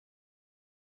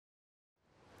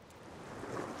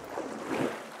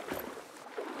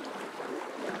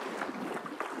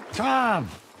Tom,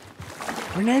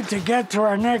 we need to get to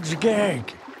our next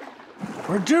gig.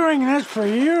 We're doing this for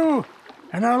you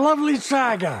and our lovely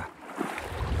Saga.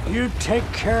 You take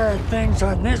care of things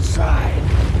on this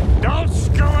side. Don't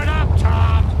screw it up,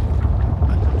 Tom!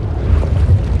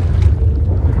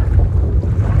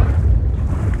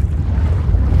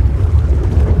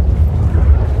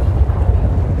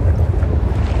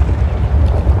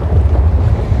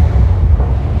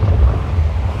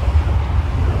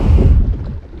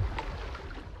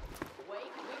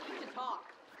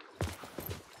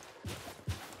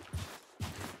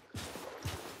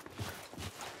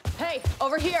 Hey,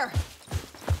 over here!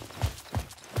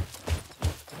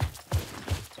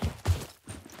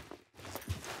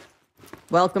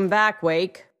 Welcome back,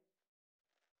 Wake.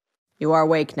 You are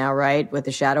Wake now, right? With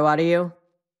the shadow out of you?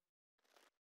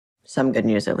 Some good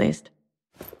news, at least.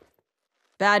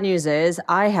 Bad news is,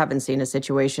 I haven't seen a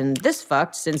situation this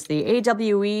fucked since the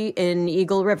AWE in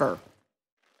Eagle River.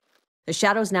 The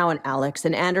shadow's now in Alex,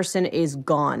 and Anderson is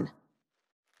gone.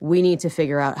 We need to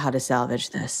figure out how to salvage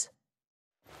this.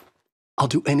 I'll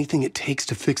do anything it takes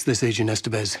to fix this, Agent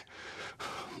Estevez.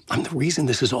 I'm the reason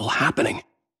this is all happening.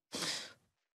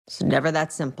 It's never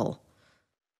that simple.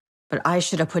 But I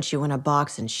should have put you in a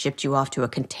box and shipped you off to a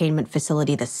containment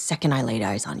facility the second I laid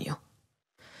eyes on you.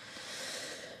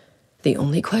 The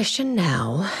only question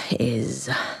now is,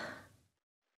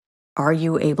 are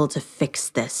you able to fix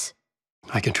this?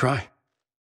 I can try.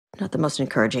 Not the most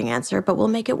encouraging answer, but we'll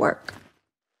make it work.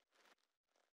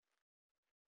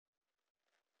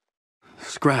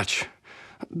 Scratch.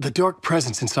 The dark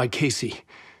presence inside Casey.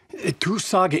 It threw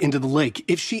Saga into the lake.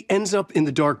 If she ends up in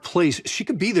the dark place, she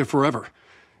could be there forever.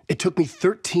 It took me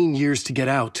 13 years to get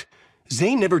out.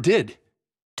 Zane never did.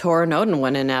 Tor and Odin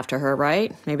went in after her,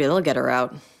 right? Maybe they'll get her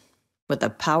out. With the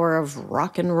power of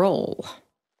rock and roll.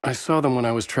 I saw them when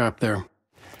I was trapped there.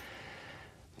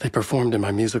 They performed in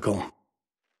my musical.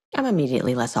 I'm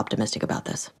immediately less optimistic about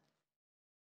this.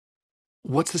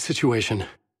 What's the situation?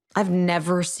 I've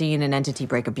never seen an entity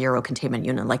break a bureau containment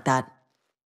unit like that.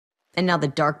 And now the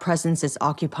dark presence is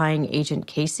occupying Agent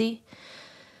Casey?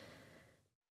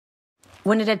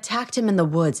 When it attacked him in the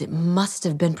woods, it must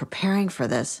have been preparing for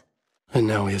this. And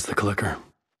now he has the clicker.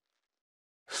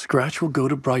 Scratch will go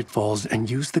to Bright Falls and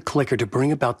use the clicker to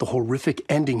bring about the horrific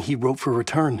ending he wrote for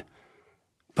Return.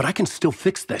 But I can still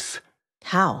fix this.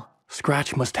 How?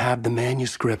 Scratch must have the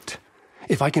manuscript.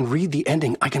 If I can read the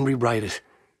ending, I can rewrite it.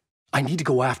 I need to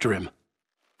go after him.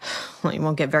 Well, you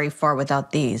won't get very far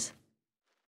without these.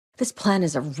 This plan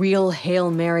is a real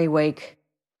Hail Mary, Wake.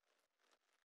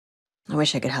 I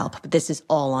wish I could help, but this is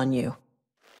all on you.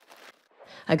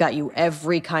 I got you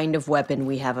every kind of weapon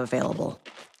we have available.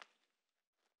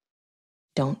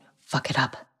 Don't fuck it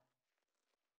up.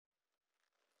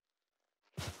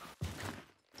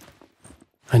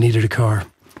 I needed a car.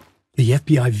 The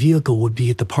FBI vehicle would be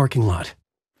at the parking lot.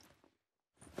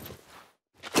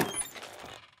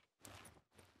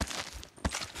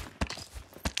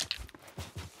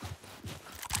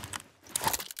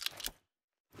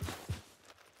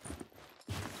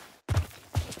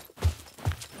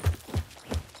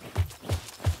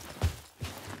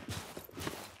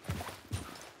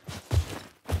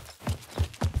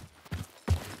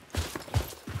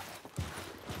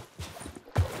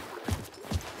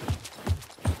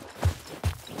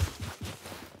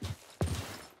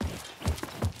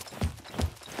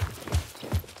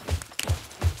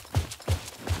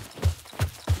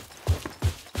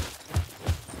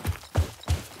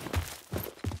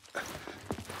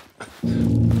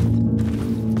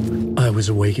 I was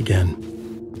awake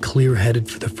again, clear-headed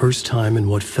for the first time in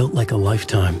what felt like a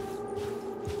lifetime.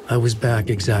 I was back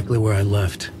exactly where I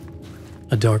left.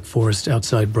 A dark forest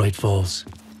outside Bright Falls.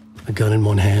 A gun in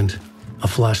one hand, a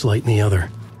flashlight in the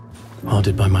other.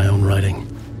 Haunted by my own writing.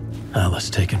 Alice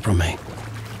taken from me.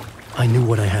 I knew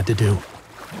what I had to do.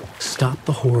 Stop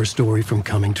the horror story from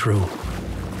coming true.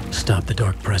 Stop the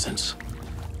dark presence.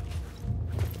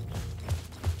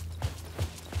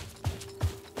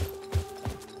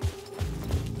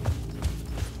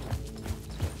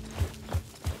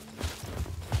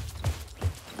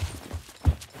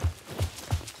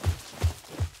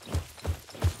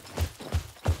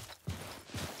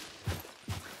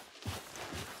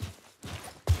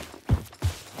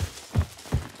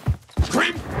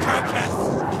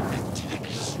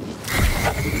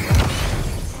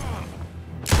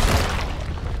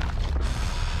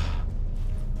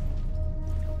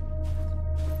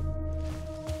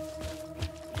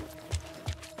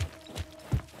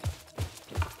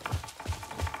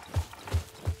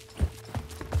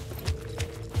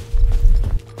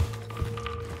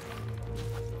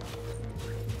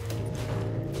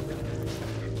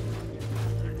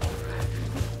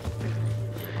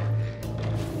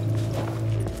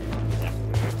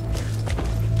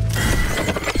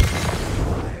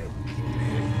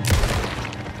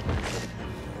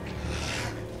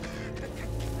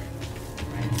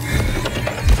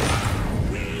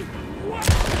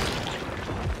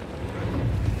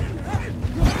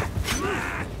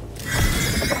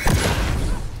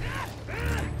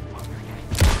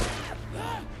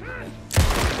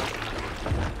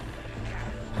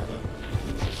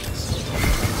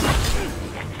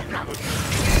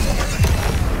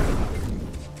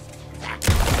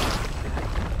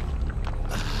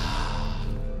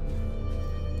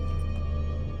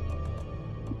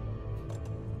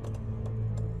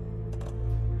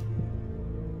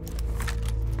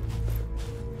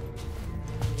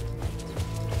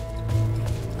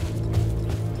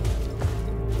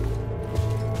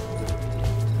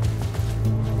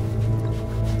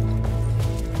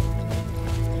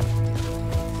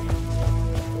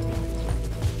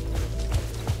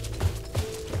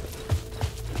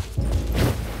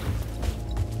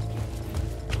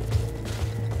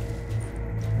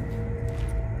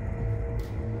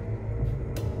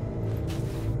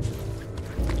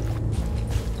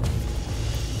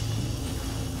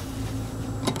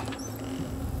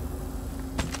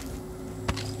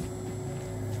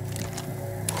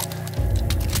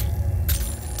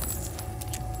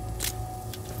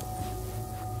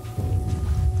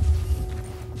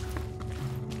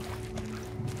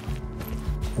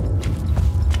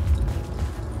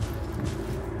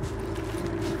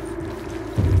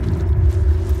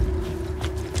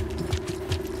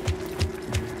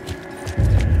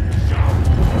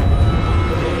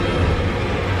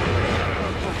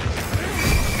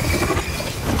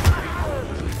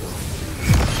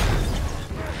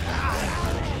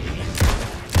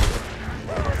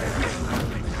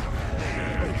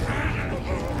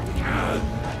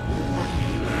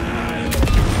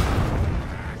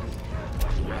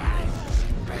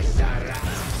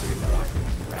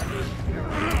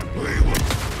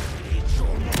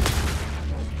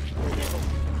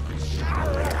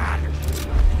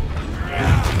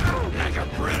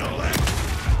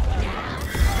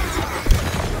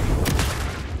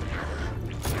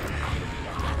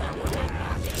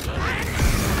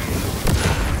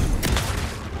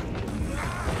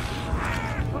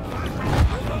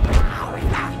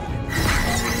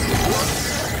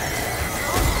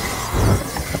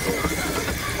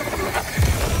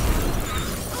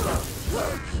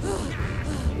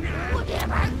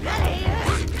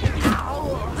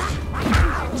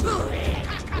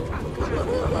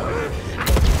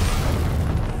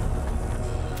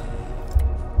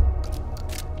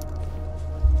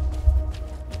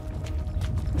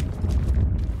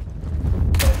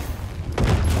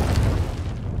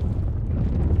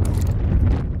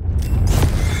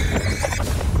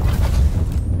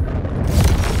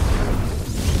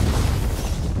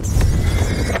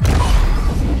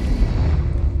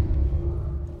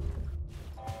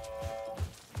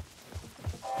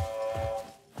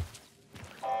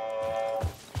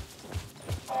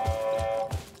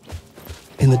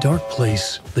 dark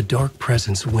place, the dark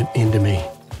presence went into me.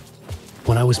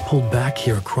 When I was pulled back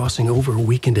here, crossing over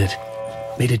weakened it,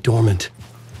 made it dormant.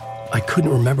 I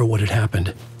couldn't remember what had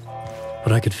happened,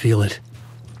 but I could feel it,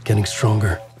 getting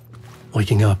stronger,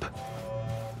 waking up.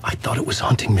 I thought it was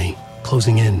hunting me,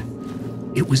 closing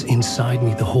in. It was inside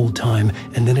me the whole time,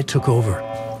 and then it took over.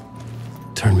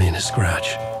 Turned me into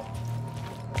Scratch.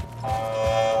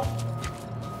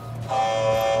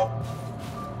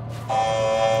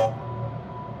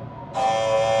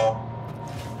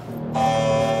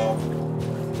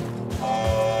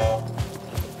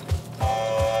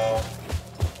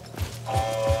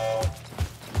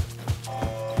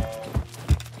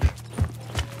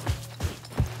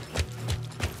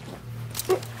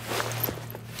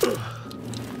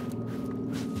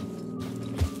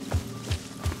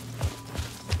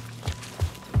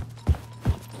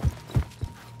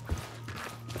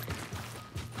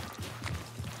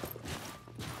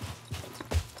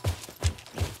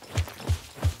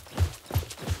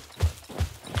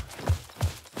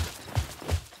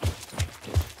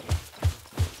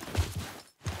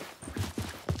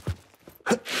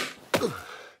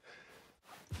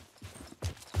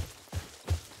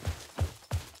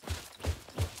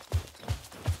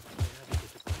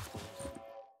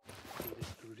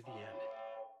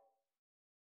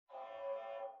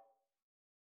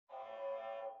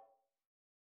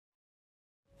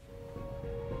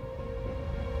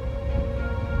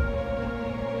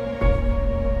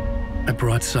 I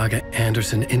brought Saga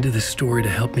Anderson into this story to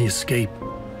help me escape.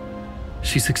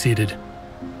 She succeeded.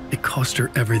 It cost her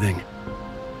everything.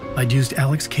 I'd used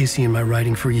Alex Casey in my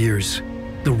writing for years.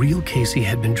 The real Casey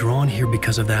had been drawn here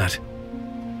because of that.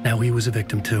 Now he was a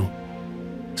victim too.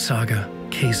 Saga,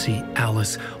 Casey,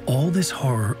 Alice, all this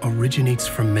horror originates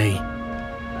from me.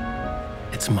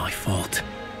 It's my fault.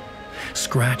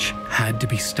 Scratch had to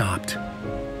be stopped.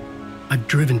 I've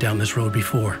driven down this road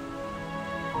before.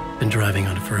 Been driving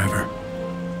on it forever.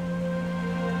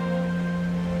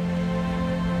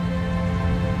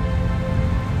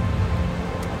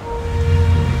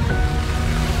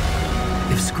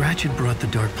 If Scratch had brought the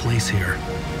dark place here,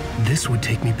 this would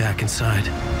take me back inside.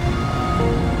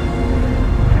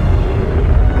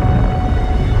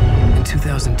 In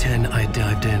 2010, I had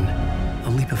dived in, a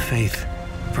leap of faith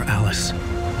for Alice,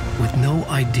 with no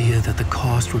idea that the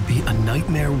cost would be a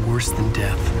nightmare worse than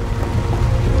death.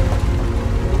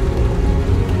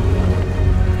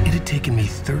 It had taken me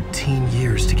 13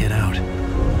 years to get out.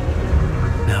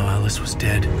 Now Alice was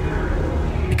dead,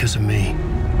 because of me.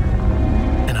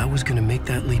 And I was gonna make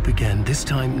that leap again, this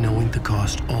time knowing the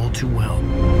cost all too well.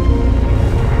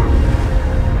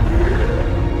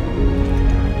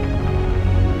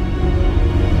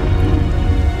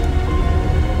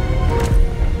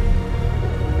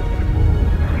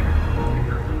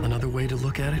 Another way to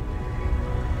look at it,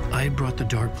 I had brought the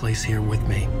dark place here with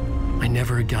me. I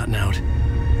never had gotten out.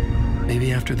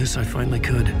 Maybe after this I finally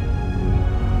could.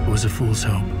 It was a fool's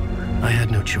hope. I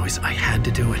had no choice. I had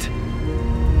to do it.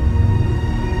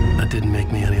 That didn't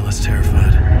make me any less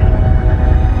terrified.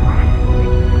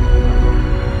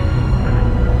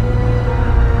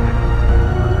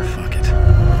 Fuck it.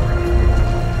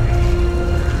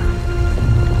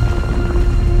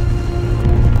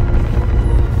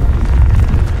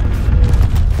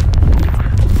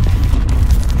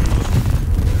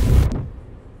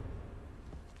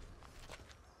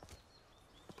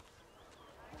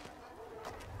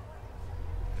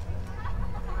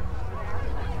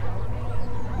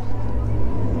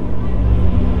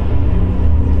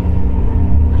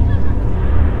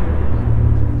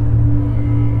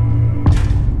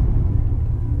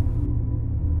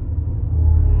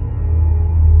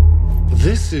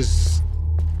 This is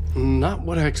not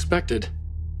what I expected.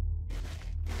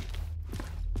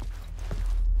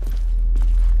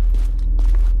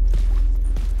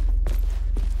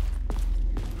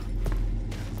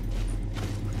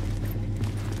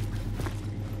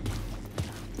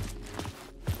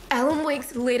 Alan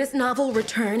Wake's latest novel,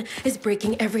 Return, is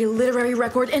breaking every literary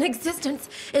record in existence.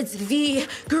 It's the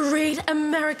great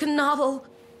American novel.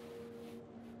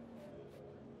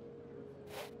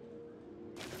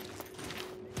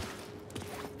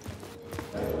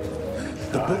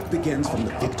 The book begins from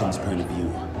the victim's point of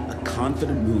view, a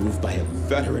confident move by a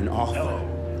veteran author.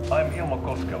 Hello, I'm Ilmo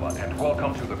Koskela, and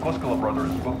welcome to the Koskela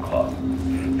Brothers Book Club.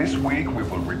 This week we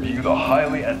will review the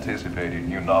highly anticipated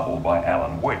new novel by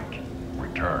Alan Wake,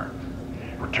 Return.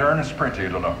 Return is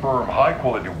printed on a firm,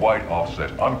 high-quality white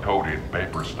offset, uncoated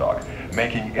paper stock,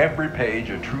 making every page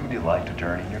a true delight to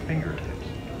turn in your fingertips.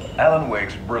 Alan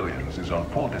Wake's brilliance is on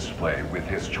full display with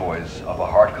his choice of a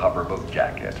hardcover book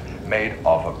jacket made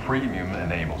of a premium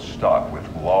enamel stock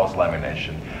with gloss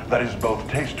lamination that is both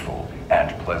tasteful and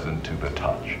pleasant to the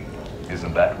touch.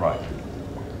 Isn't that right?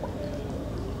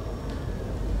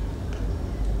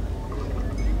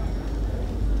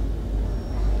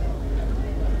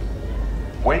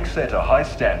 Wake set a high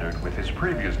standard with his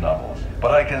previous novels, but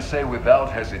I can say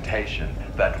without hesitation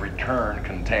that Return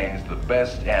contains the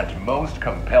best and most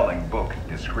compelling book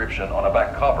description on a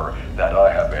back cover that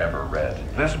I have ever read.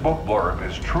 This book blurb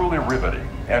is truly riveting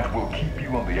and will keep you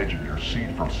on the edge of your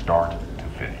seat from start to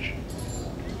finish.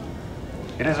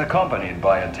 It is accompanied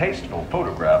by a tasteful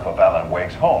photograph of Alan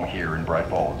Wake's home here in Bright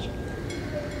Falls.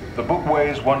 The book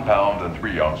weighs 1 pound and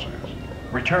 3 ounces.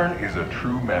 Return is a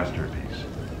true masterpiece.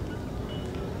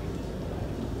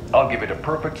 I'll give it a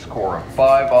perfect score of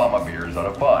 5 Alma beers out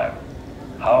of 5.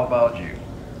 How about you?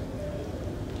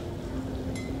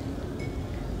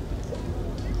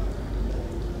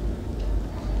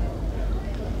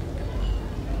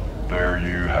 There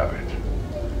you have it.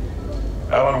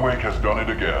 Alan Wake has done it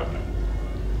again.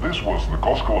 This was the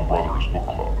Koskela Brothers Book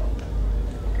Club.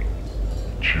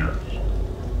 Cheers.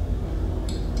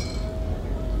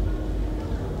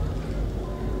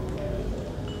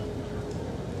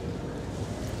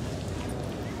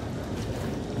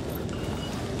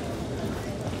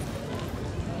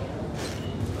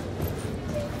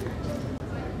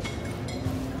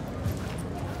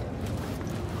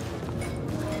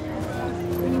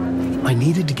 I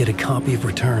needed to get a copy of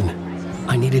Return.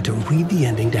 I needed to read the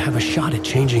ending to have a shot at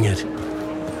changing it.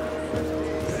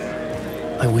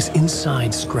 I was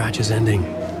inside Scratch's ending,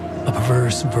 a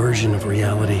perverse version of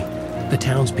reality. The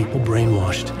townspeople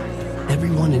brainwashed.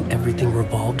 Everyone and everything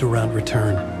revolved around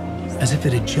Return, as if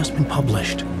it had just been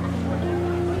published.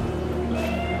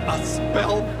 A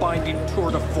spellbinding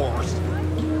tour de force.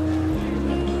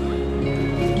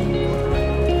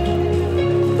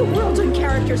 Worlds and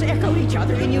characters echo each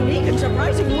other in unique and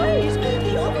surprising ways.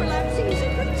 The overlap scenes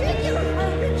in particular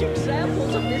are rich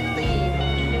examples of this theme.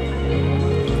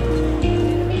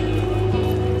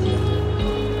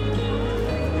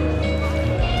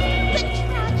 The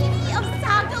tragedy of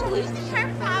Saga losing her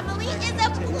family is a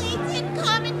blatant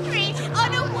commentary on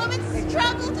a woman's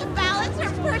struggle to balance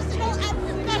her personal and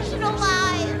professional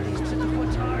lives. To the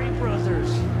Watari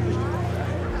brothers.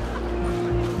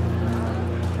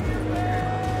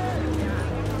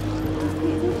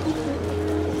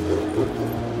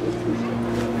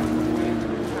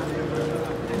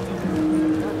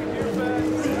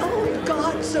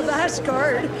 Of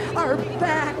Asgard are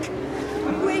back.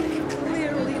 Wake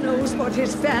clearly knows what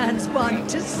his fans want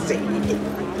to see.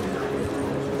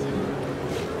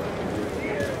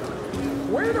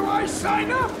 Where do I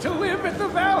sign up to live at the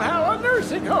Valhalla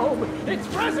nursing home? Its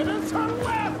residents are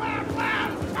laugh,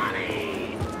 funny!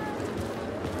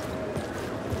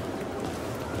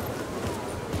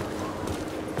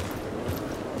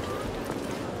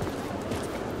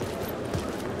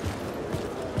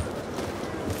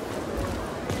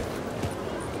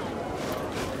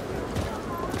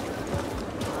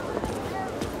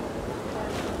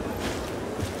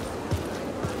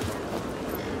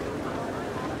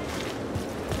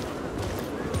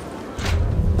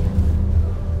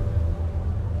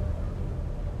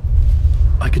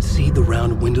 The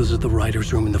round windows of the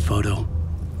writer's room in the photo.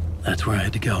 That's where I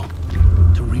had to go,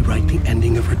 to rewrite the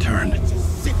ending of Return. It's a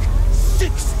sick,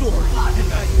 sick story. I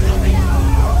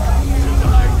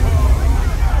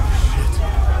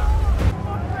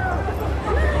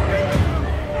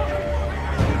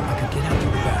could get out to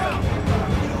the back.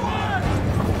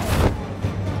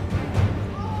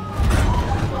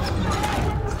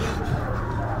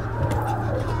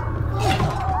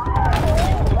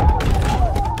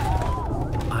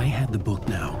 The book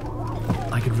now.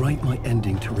 I could write my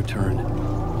ending to Return.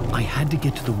 I had to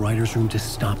get to the writer's room to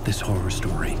stop this horror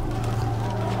story.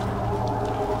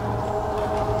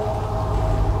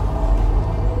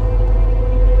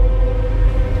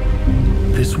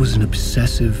 This was an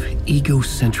obsessive,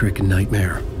 egocentric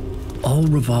nightmare, all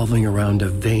revolving around a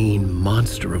vain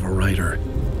monster of a writer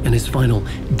and his final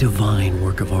divine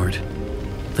work of art,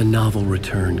 the novel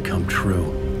Return come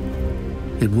true.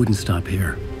 It wouldn't stop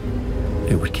here.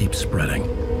 It would keep spreading.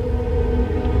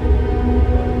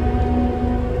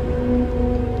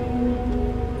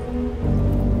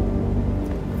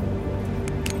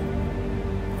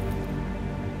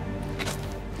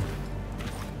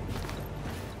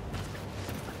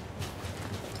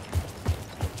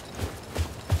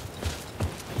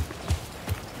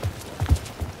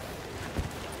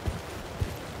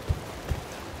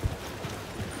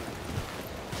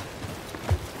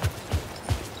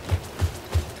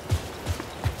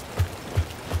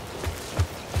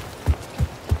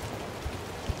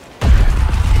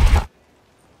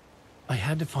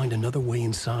 had to find another way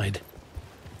inside.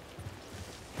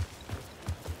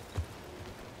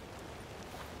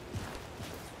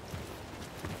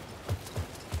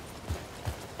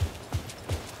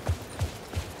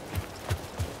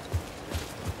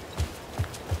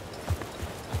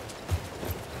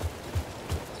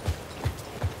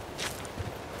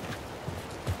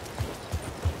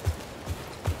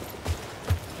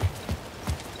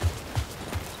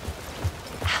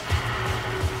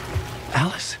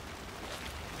 Alice?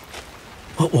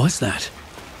 What was that?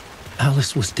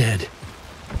 Alice was dead.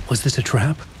 Was this a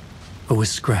trap? Or was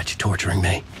Scratch torturing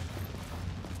me?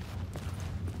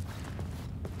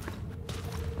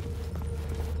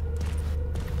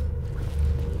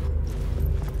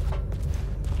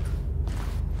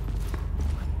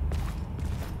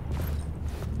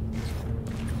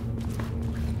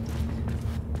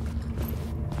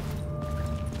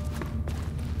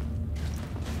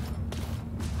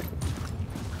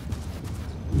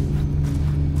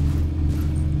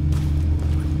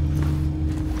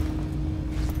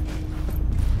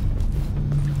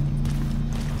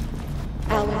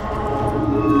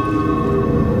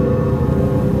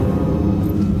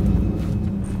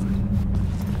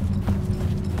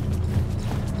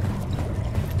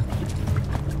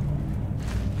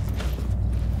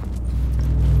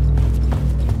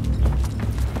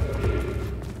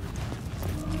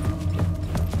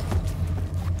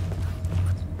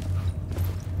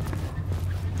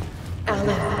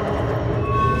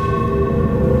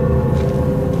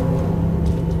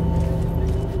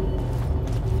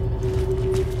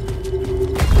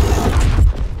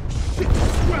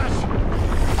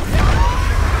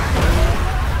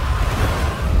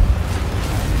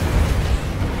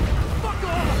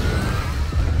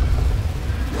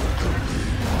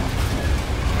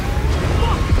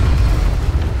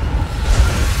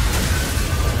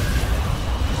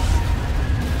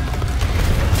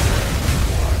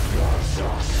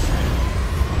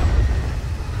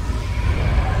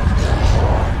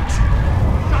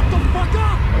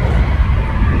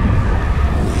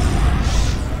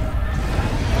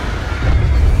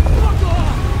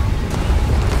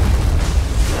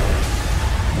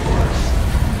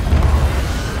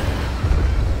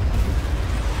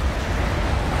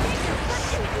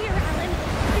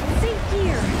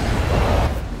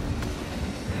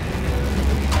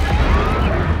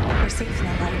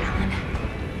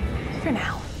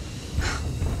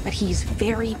 He's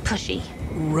very pushy.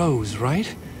 Rose,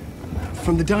 right?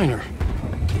 From the diner.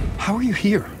 How are you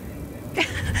here?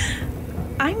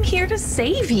 I'm here to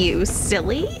save you,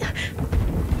 silly.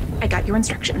 I got your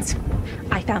instructions.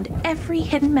 I found every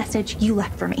hidden message you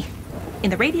left for me.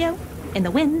 In the radio, in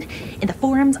the wind, in the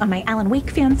forums on my Alan Wake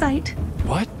fan site.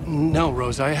 What? No,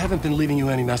 Rose, I haven't been leaving you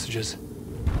any messages.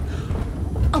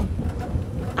 Oh,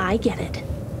 I get it.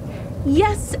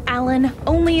 Yes, Alan,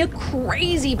 only a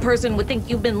crazy person would think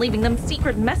you've been leaving them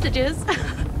secret messages.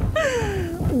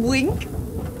 Wink.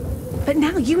 But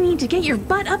now you need to get your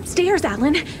butt upstairs,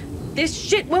 Alan. This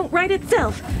shit won't right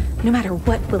itself, no matter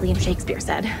what William Shakespeare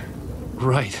said.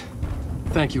 Right.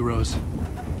 Thank you, Rose.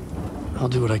 I'll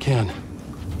do what I can.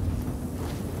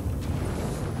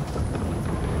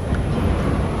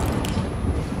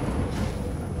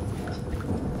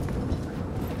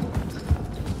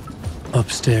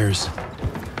 Upstairs.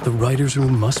 The writer's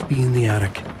room must be in the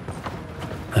attic.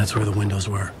 That's where the windows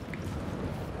were.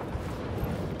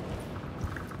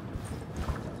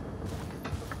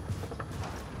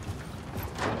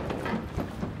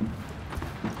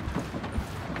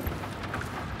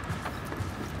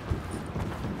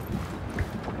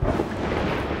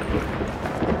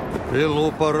 We'll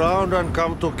loop around and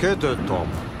come together, Tom.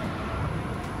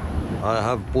 I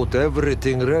have put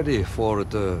everything ready for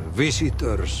the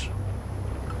visitors.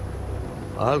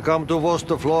 I'll come to wash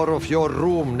the floor of your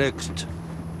room next.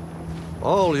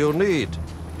 All you need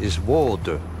is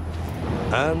water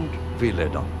and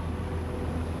Vileda.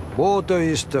 Water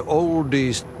is the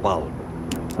oldest bulb.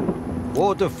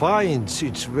 Water finds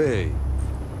its way.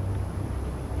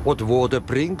 What water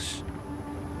brings,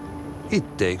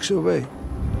 it takes away.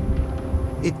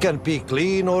 It can be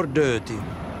clean or dirty.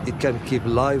 It can keep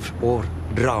life or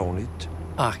drown it.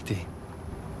 Ahti.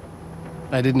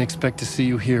 I didn't expect to see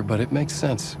you here, but it makes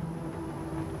sense.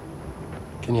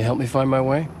 Can you help me find my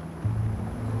way?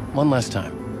 One last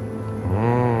time.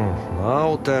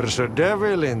 Now there's a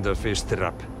devil in the fish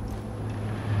trap.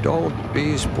 Don't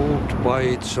be spooked by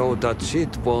it so that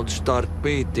shit won't start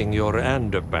beating your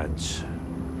underpants.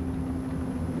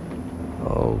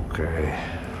 Okay.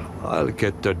 I'll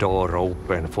get the door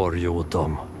open for you,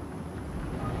 Tom.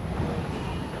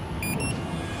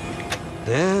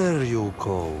 There you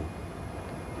go.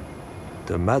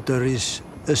 The matter is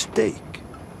a stake.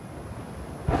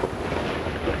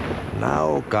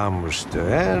 Now comes the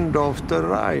end of the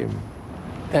rhyme.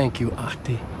 Thank you,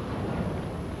 Ahti.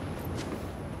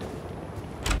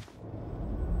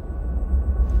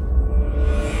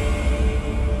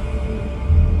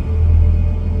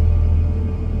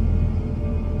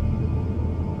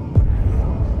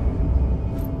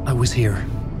 I was here.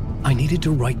 I needed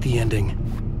to write the ending.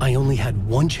 I only had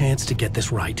one chance to get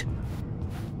this right.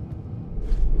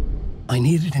 I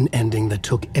needed an ending that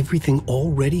took everything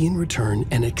already in return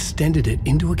and extended it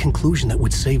into a conclusion that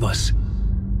would save us.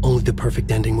 Only the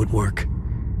perfect ending would work.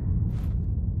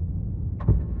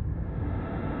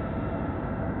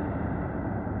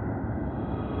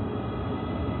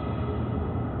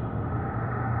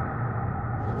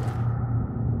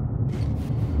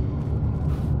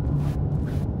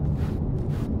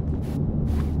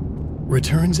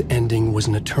 Return's ending was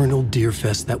an eternal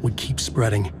Deerfest that would keep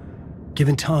spreading.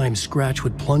 Given time, Scratch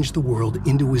would plunge the world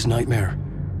into his nightmare.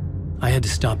 I had to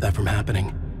stop that from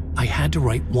happening. I had to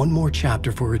write one more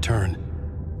chapter for Return.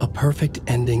 A perfect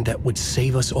ending that would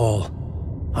save us all.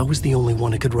 I was the only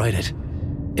one who could write it.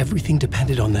 Everything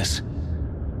depended on this.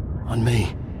 On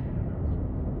me.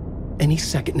 Any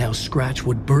second now, Scratch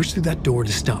would burst through that door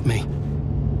to stop me.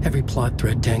 Every plot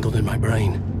thread tangled in my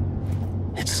brain.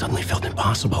 It suddenly felt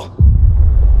impossible.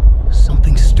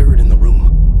 Something stirred in the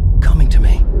room, coming to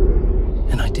me.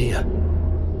 An idea.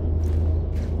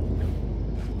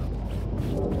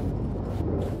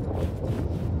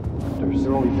 There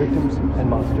are only victims and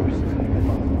monsters.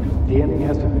 The ending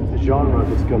has to fit the genre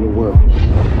if it's going to work.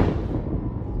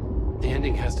 The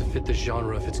ending has to fit the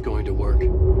genre if it's going to work.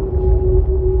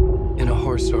 In a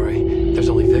horror story, there's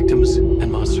only victims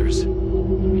and monsters.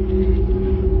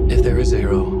 If there is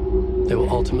Arrow, they will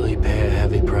ultimately pay a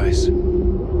heavy price.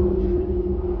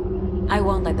 I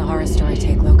won't let the horror story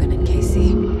take Logan and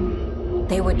Casey.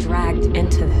 They were dragged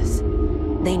into this.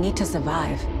 They need to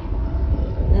survive.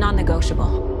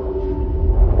 Non-negotiable.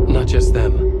 Not just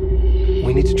them.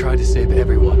 We need to try to save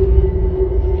everyone.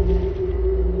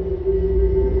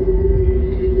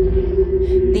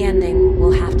 The ending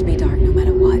will have to be dark no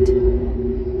matter what.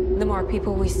 The more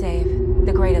people we save,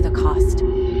 the greater the cost.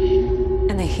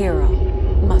 And the hero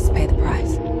must pay the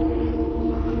price.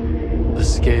 The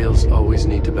scales always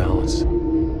need to balance.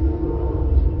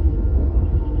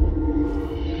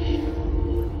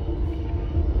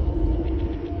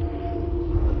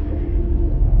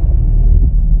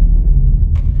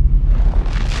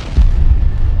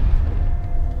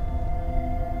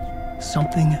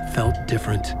 Something felt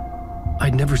different.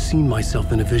 I'd never seen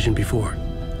myself in a vision before,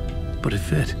 but it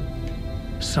fit.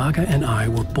 Saga and I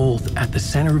were both at the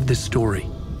center of this story.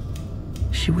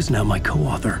 She was now my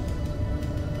co-author.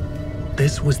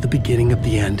 This was the beginning of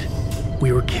the end.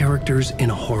 We were characters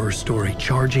in a horror story,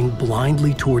 charging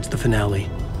blindly towards the finale.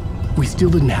 We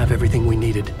still didn't have everything we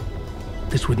needed.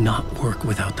 This would not work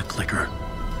without the clicker.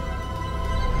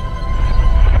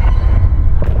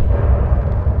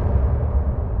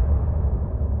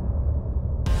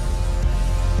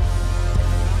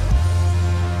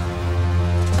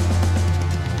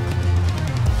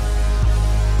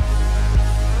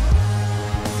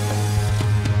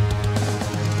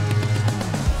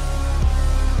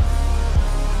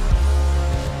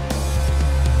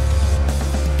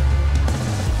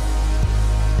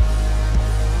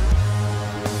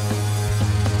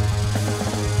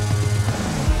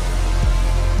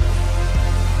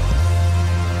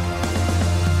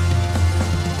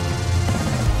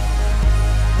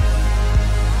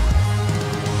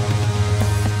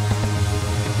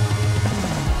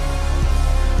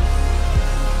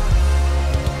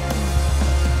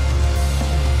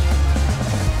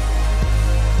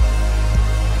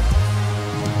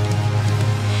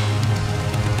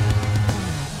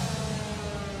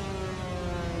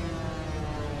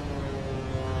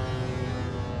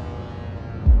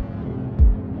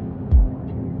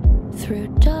 Through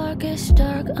darkest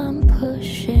dark, I'm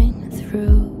pushing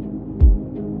through.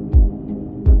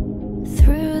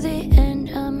 Through the end,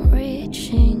 I'm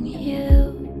reaching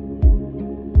you.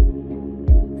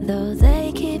 Though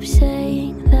they keep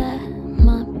saying that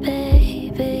my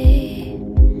baby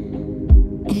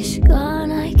is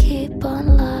gone, I keep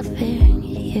on loving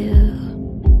you.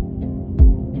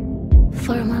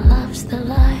 For my love's the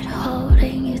light,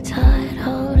 holding you tight,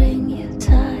 holding you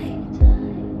tight.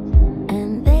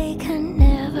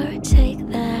 Take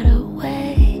that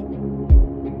away.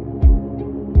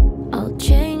 I'll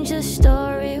change the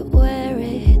story where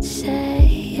it's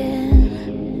saying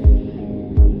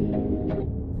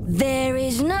there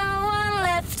is no one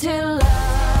left to love,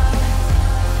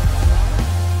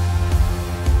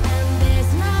 and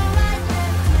there's no right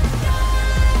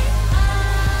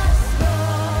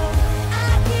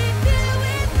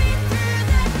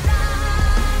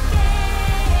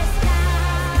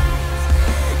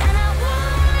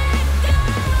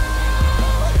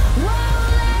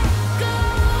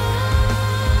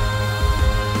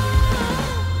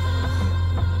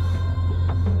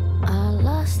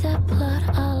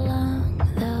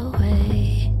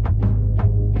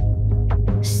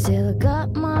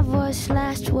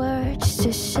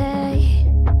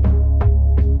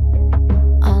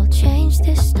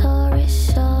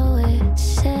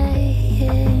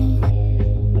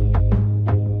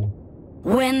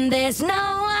There's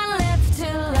no